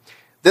enemy,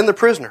 then the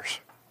prisoners.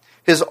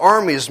 His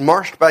armies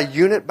marched by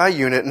unit,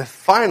 and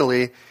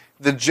finally,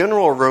 the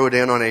general rode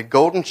in on a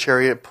golden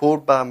chariot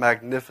pulled by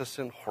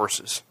magnificent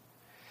horses.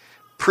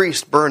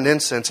 Priests burned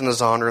incense in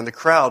his honor, and the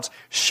crowds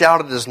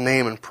shouted his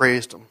name and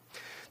praised him.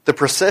 The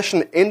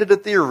procession ended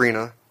at the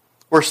arena,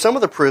 where some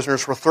of the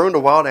prisoners were thrown to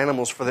wild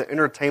animals for the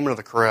entertainment of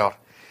the crowd.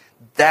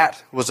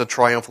 That was a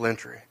triumphal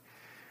entry.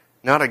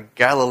 Not a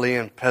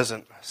Galilean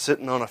peasant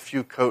sitting on a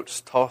few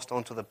coats tossed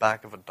onto the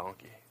back of a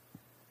donkey.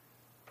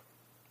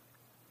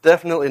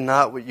 Definitely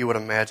not what you would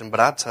imagine, but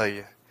I tell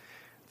you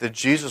that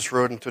Jesus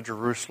rode into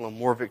Jerusalem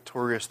more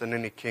victorious than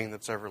any king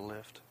that's ever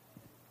lived.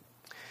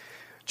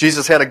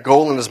 Jesus had a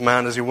goal in his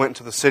mind as he went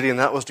into the city, and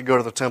that was to go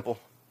to the temple.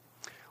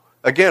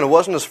 Again, it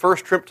wasn't his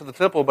first trip to the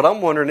temple, but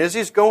I'm wondering, as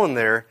he's going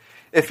there,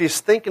 if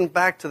he's thinking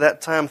back to that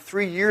time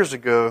 3 years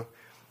ago,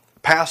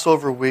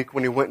 Passover week,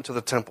 when he went into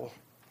the temple.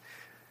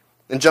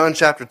 In John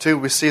chapter 2,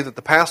 we see that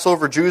the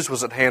Passover Jews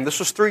was at hand. This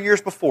was 3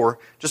 years before.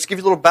 Just to give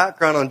you a little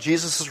background on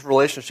Jesus'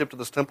 relationship to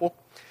this temple.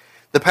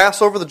 The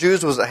Passover of the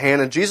Jews was at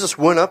hand, and Jesus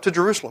went up to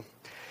Jerusalem.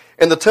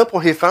 In the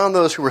temple, he found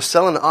those who were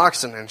selling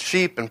oxen and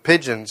sheep and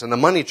pigeons and the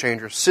money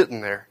changers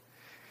sitting there.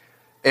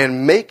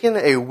 And making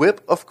a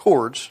whip of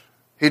cords,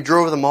 he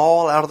drove them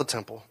all out of the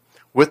temple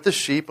with the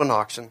sheep and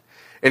oxen.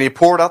 And he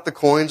poured out the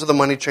coins of the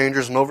money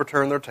changers and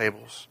overturned their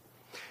tables.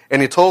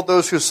 And he told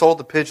those who sold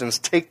the pigeons,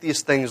 "Take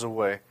these things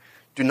away.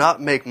 Do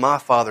not make my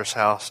Father's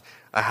house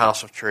a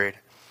house of trade."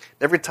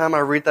 Every time I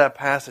read that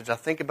passage, I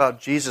think about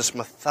Jesus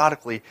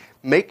methodically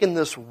making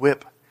this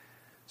whip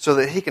so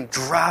that he can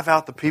drive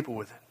out the people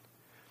with it.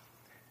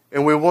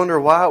 And we wonder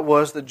why it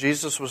was that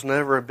Jesus was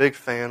never a big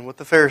fan with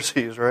the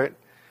Pharisees, right?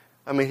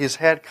 I mean, he's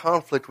had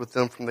conflict with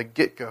them from the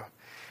get-go.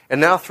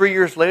 And now 3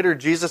 years later,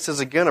 Jesus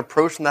is again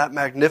approaching that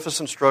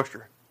magnificent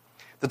structure.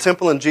 The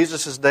temple in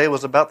Jesus' day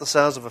was about the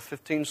size of a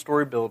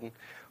 15-story building,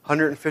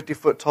 150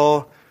 foot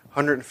tall,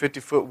 150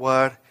 foot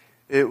wide.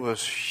 It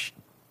was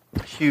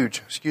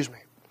huge.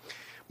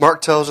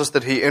 Mark tells us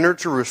that he entered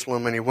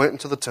Jerusalem and he went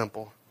into the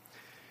temple.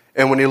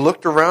 And when he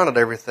looked around at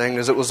everything,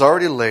 as it was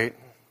already late,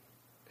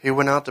 he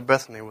went out to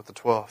Bethany with the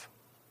 12.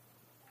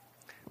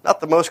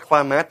 Not the most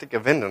climactic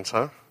of endings,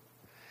 huh?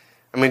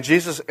 I mean,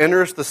 Jesus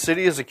enters the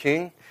city as a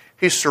king.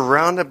 He's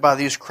surrounded by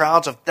these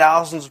crowds of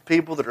thousands of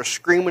people that are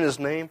screaming his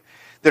name,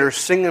 that are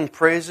singing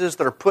praises,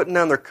 that are putting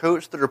down their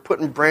coats, that are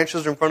putting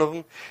branches in front of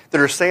him, that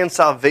are saying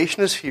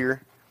salvation is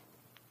here.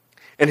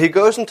 And he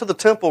goes into the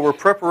temple where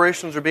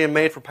preparations are being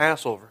made for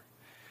Passover.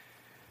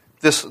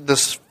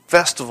 This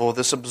festival,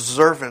 this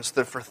observance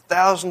that for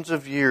thousands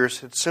of years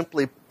had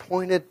simply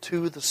pointed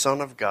to the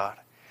Son of God.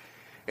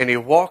 And he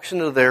walks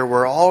into there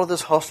where all of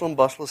this hustle and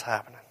bustle is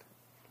happening.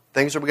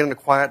 Things are beginning to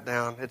quiet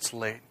down. It's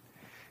late.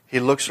 He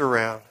looks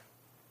around.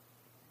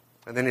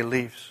 And then he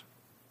leaves.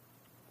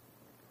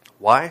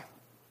 Why?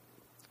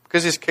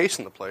 Because he's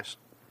casing the place.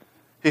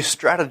 He's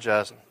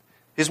strategizing.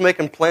 He's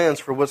making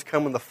plans for what's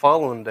coming the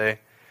following day,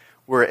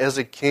 where as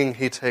a king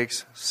he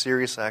takes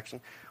serious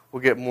action.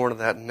 We'll get more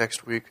into that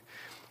next week.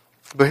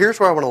 But here's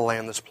where I want to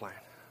land this plane.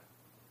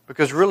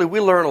 Because really we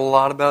learn a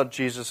lot about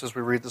Jesus as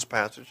we read this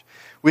passage.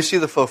 We see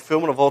the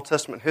fulfillment of Old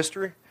Testament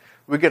history.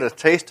 We get a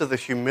taste of the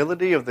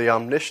humility, of the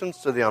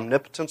omniscience, of the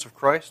omnipotence of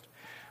Christ.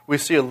 We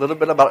see a little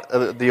bit about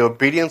the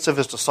obedience of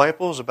his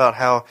disciples, about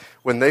how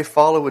when they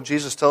follow what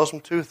Jesus tells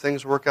them to,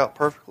 things work out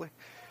perfectly.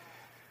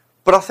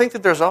 But I think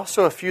that there's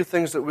also a few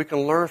things that we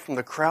can learn from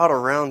the crowd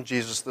around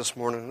Jesus this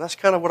morning, and that's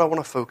kind of what I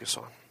want to focus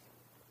on.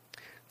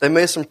 They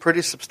made some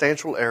pretty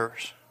substantial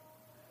errors.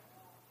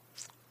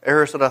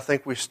 Errors that I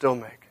think we still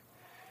make.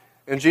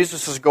 And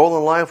Jesus' goal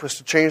in life was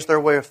to change their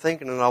way of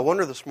thinking. And I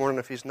wonder this morning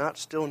if He's not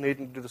still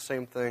needing to do the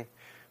same thing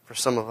for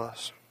some of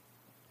us.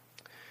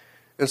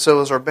 And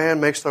so as our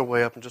band makes their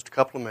way up in just a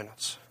couple of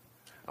minutes,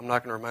 I'm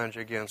not going to remind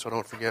you again, so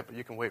don't forget, but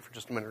you can wait for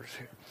just a minute or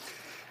two.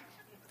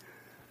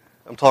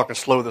 I'm talking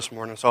slow this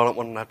morning, so I don't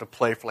want to have to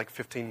play for like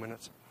 15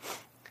 minutes.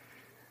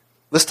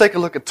 Let's take a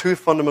look at two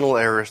fundamental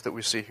errors that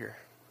we see here.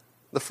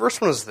 The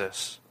first one is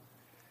this.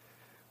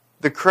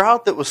 The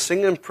crowd that was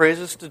singing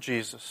praises to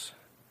Jesus,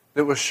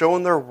 that was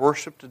showing their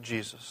worship to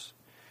Jesus,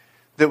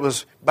 that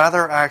was by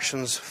their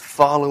actions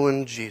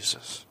following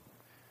Jesus,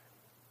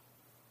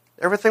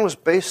 everything was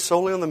based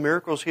solely on the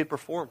miracles He had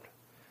performed.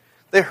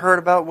 They heard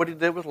about what He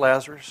did with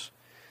Lazarus.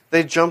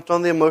 They jumped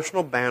on the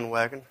emotional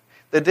bandwagon.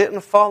 They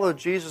didn't follow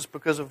Jesus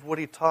because of what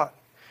He taught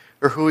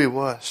or who He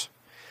was.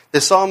 They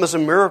saw Him as a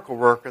miracle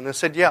worker and they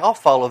said, yeah, I'll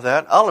follow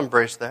that. I'll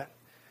embrace that.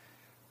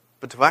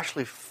 But to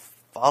actually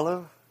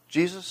follow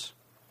Jesus,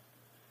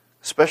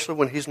 especially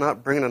when He's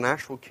not bringing an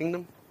actual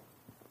kingdom,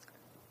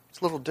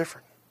 it's a little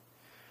different.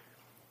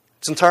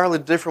 It's entirely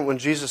different when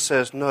Jesus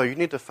says, no, you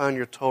need to find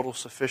your total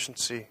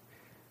sufficiency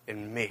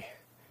in me.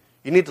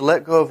 You need to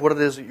let go of what it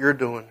is that you're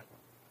doing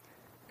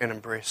and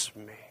embrace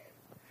me.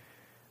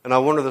 And I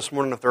wonder this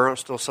morning if there aren't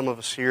still some of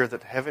us here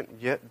that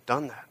haven't yet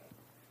done that.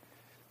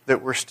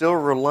 That we're still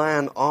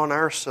relying on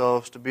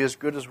ourselves to be as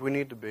good as we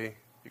need to be.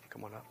 You can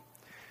come on up.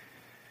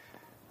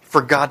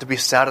 For God to be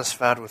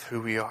satisfied with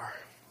who we are.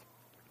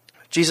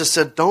 Jesus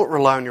said, don't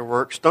rely on your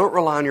works. Don't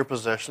rely on your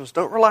possessions.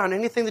 Don't rely on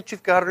anything that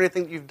you've got or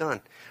anything that you've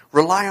done.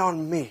 Rely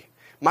on me.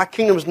 My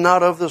kingdom is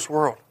not of this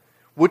world.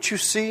 What you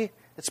see,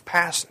 it's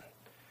passing.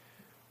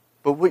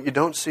 But what you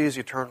don't see is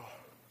eternal.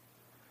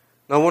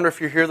 And I wonder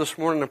if you're here this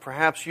morning and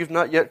perhaps you've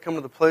not yet come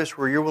to the place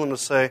where you're willing to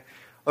say,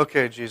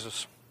 okay,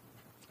 Jesus,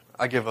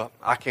 I give up.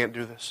 I can't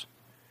do this.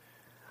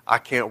 I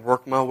can't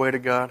work my way to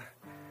God.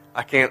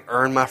 I can't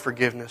earn my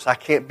forgiveness. I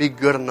can't be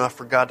good enough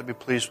for God to be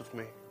pleased with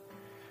me.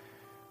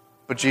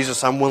 But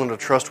Jesus, I'm willing to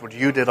trust what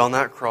you did on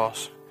that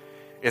cross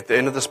at the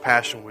end of this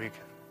Passion Week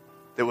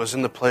that was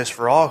in the place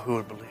for all who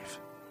would believe.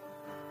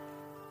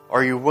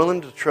 Are you willing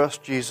to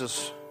trust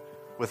Jesus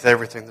with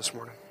everything this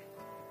morning?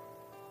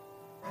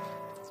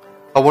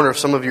 I wonder if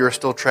some of you are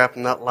still trapped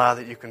in that lie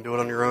that you can do it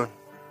on your own.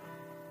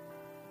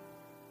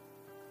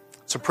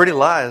 It's a pretty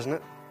lie, isn't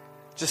it?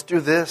 Just do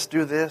this,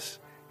 do this.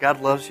 God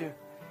loves you.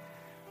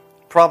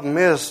 Problem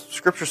is,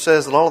 Scripture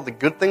says that all of the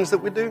good things that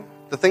we do,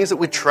 the things that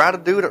we try to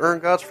do to earn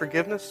God's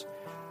forgiveness,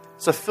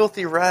 it's a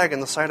filthy rag in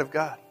the sight of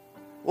God.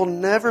 We'll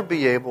never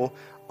be able,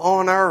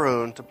 on our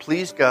own, to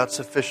please God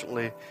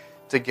sufficiently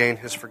to gain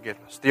His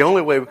forgiveness. The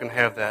only way we can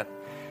have that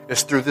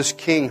is through this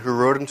King who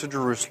rode into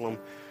Jerusalem,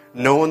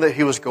 knowing that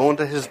He was going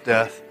to His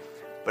death,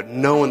 but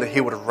knowing that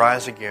He would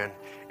rise again.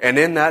 And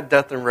in that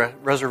death and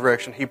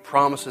resurrection, He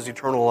promises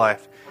eternal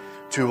life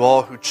to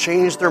all who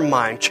change their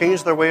mind,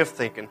 change their way of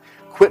thinking,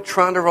 quit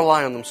trying to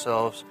rely on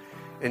themselves,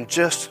 and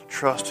just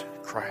trust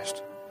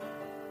Christ.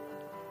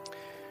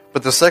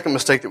 But the second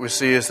mistake that we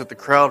see is that the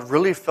crowd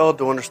really failed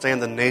to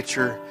understand the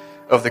nature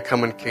of the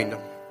coming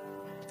kingdom.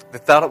 They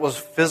thought it was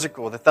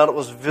physical. They thought it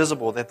was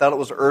visible. They thought it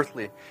was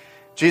earthly.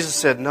 Jesus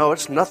said, no,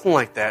 it's nothing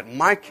like that.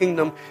 My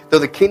kingdom, though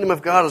the kingdom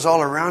of God is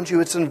all around you,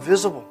 it's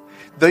invisible.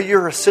 Though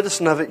you're a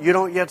citizen of it, you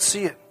don't yet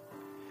see it.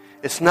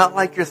 It's not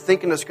like you're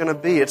thinking it's going to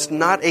be. It's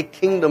not a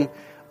kingdom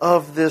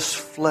of this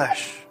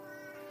flesh.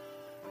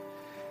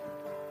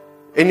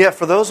 And yet,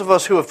 for those of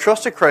us who have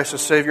trusted Christ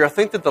as Savior, I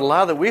think that the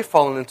lie that we've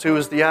fallen into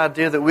is the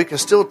idea that we can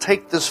still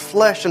take this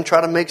flesh and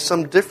try to make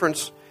some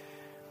difference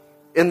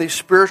in the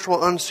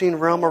spiritual unseen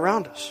realm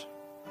around us.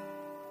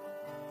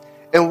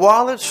 And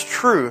while it's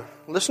true,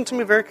 listen to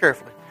me very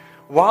carefully,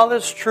 while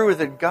it's true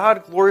that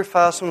God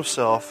glorifies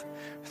Himself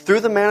through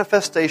the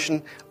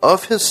manifestation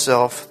of His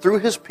self, through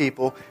His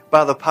people,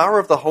 by the power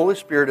of the Holy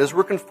Spirit as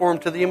we're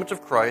conformed to the image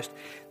of Christ,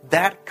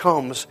 that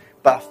comes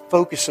by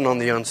focusing on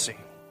the unseen.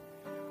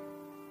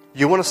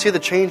 You want to see the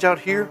change out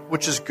here,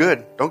 which is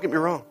good, don't get me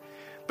wrong.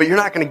 But you're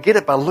not going to get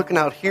it by looking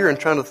out here and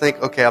trying to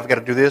think, okay, I've got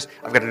to do this,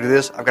 I've got to do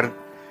this, I've got to...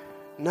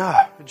 No,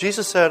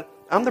 Jesus said,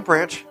 I'm the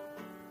branch.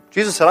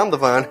 Jesus said, I'm the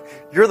vine,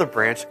 you're the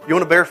branch. You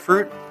want to bear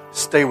fruit?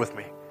 Stay with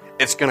me.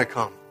 It's going to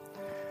come.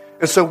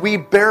 And so we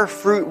bear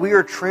fruit, we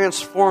are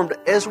transformed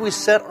as we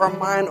set our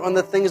mind on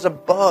the things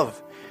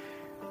above,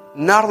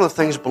 not on the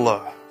things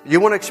below. You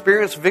want to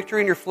experience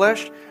victory in your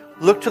flesh?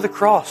 Look to the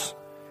cross.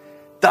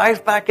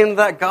 Dive back into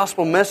that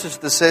gospel message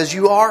that says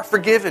you are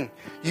forgiven,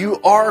 you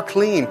are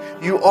clean,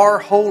 you are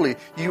holy,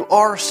 you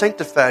are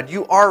sanctified,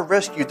 you are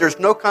rescued. There's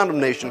no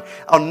condemnation.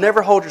 I'll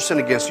never hold your sin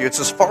against you. It's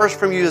as far as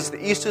from you as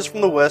the east is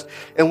from the west.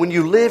 And when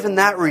you live in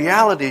that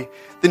reality,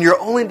 then your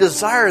only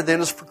desire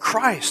then is for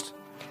Christ.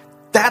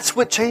 That's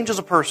what changes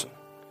a person.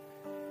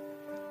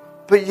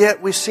 But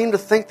yet we seem to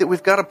think that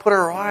we've got to put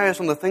our eyes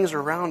on the things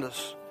around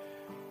us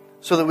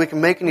so that we can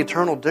make an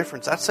eternal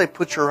difference. I'd say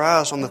put your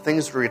eyes on the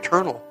things that are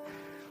eternal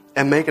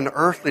and make an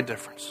earthly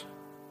difference.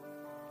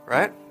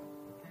 Right?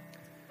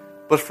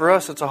 But for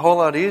us, it's a whole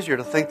lot easier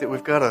to think that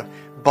we've got to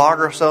bog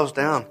ourselves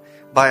down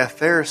by a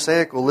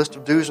pharisaical list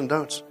of do's and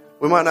don'ts.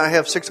 We might not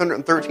have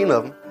 613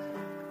 of them,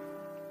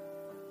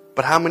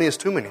 But how many is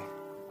too many?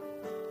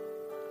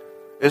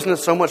 Isn't it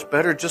so much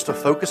better just to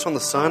focus on the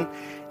Son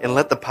and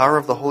let the power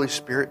of the Holy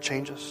Spirit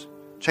change us?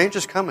 Change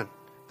is coming.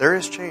 There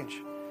is change.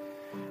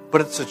 But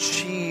it's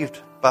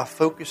achieved by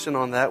focusing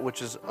on that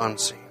which is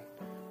unseen.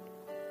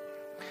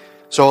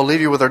 So I'll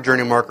leave you with our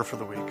journey marker for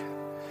the week.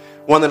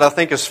 One that I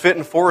think is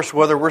fitting for us,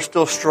 whether we're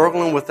still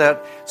struggling with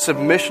that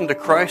submission to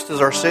Christ as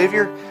our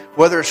Savior,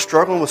 whether it's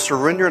struggling with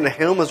surrendering to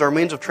Him as our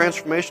means of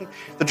transformation.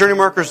 The journey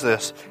marker is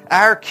this: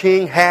 our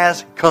King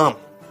has come.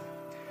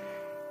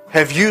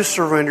 Have you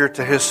surrendered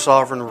to His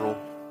sovereign rule?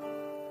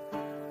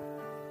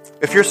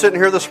 If you're sitting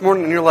here this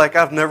morning and you're like,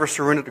 I've never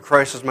surrendered to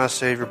Christ as my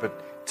Savior,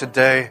 but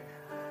today,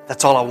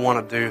 that's all I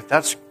want to do,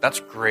 that's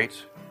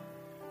great.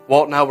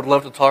 Walt and I would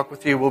love to talk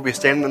with you. We'll be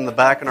standing in the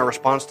back in our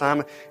response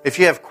time. If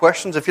you have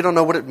questions, if you don't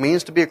know what it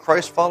means to be a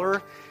Christ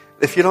follower,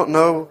 if you don't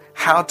know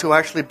how to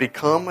actually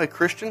become a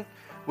Christian,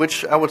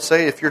 which I would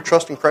say if you're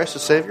trusting Christ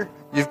as Savior,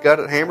 you've got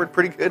it hammered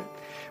pretty good.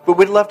 But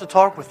we'd love to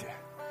talk with you.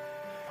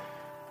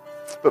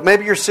 But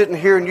maybe you're sitting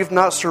here and you've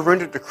not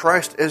surrendered to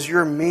Christ as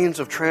your means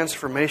of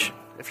transformation.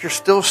 If you're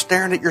still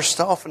staring at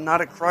yourself and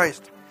not at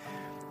Christ,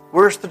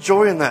 where's the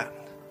joy in that?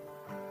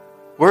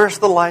 Where's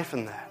the life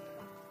in that?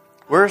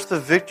 Where's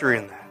the victory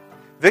in that?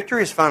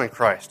 Victory is found in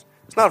Christ.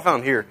 It's not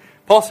found here.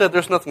 Paul said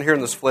there's nothing here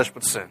in this flesh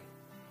but sin.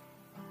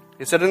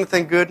 He said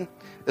anything good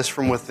is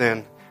from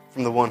within,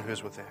 from the one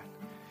who's within.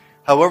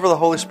 However the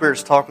Holy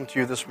Spirit's talking to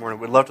you this morning,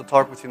 we'd love to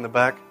talk with you in the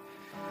back.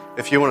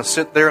 If you want to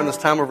sit there in this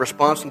time of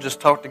response and just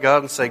talk to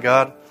God and say,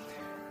 God,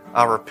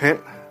 I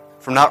repent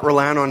from not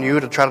relying on you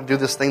to try to do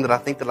this thing that I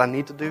think that I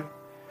need to do.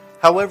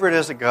 However it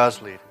is that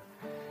God's leading,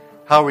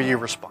 how will you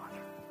respond?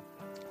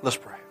 Let's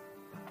pray.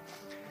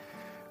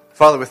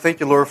 Father, we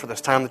thank you, Lord, for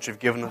this time that you've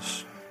given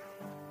us.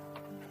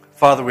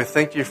 Father, we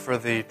thank you for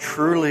the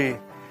truly,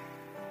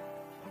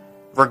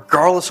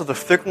 regardless of the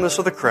fickleness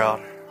of the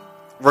crowd,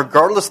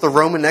 regardless of the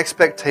Roman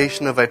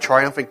expectation of a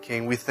triumphant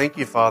king, we thank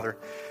you, Father,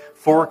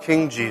 for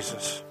King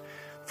Jesus,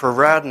 for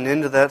riding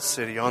into that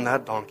city on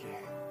that donkey,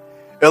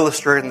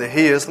 illustrating that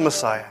He is the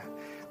Messiah,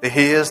 that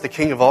He is the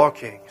King of all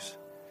kings,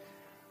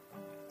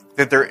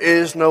 that there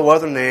is no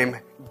other name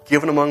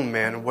given among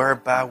men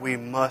whereby we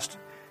must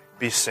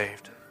be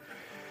saved.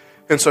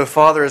 And so,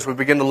 Father, as we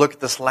begin to look at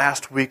this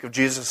last week of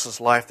Jesus'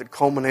 life that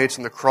culminates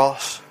in the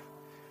cross,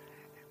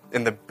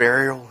 in the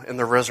burial, in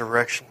the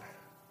resurrection,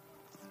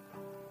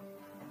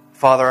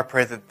 Father, I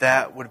pray that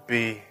that would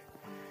be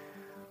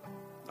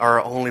our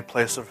only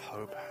place of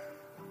hope.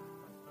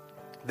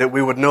 That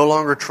we would no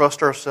longer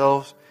trust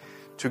ourselves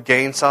to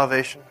gain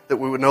salvation. That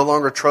we would no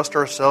longer trust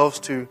ourselves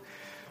to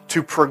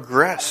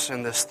progress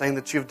in this thing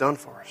that you've done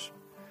for us.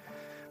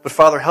 But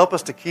Father, help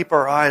us to keep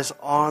our eyes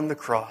on the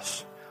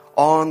cross,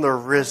 on the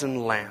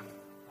risen Lamb.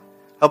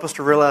 Help us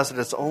to realize that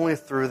it's only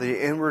through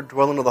the inward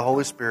dwelling of the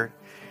Holy Spirit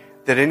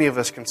that any of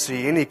us can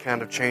see any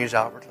kind of change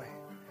outwardly.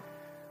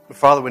 But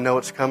Father, we know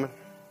it's coming.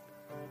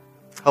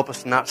 Help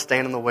us to not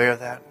stand in the way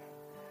of that.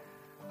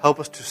 Help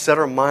us to set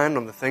our mind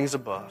on the things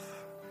above,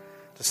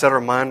 to set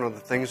our mind on the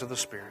things of the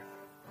Spirit.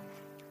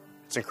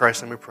 It's in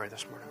Christ's name we pray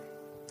this morning.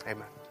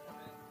 Amen.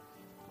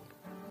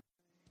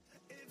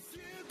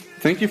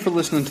 Thank you for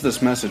listening to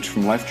this message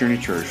from Life Journey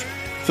Church.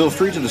 Feel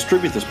free to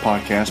distribute this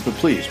podcast, but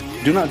please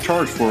do not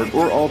charge for it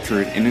or alter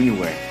it in any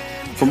way.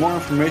 For more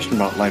information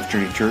about Life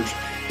Journey Church,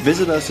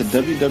 visit us at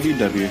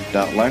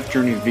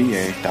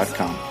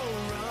www.lifejourneyva.com.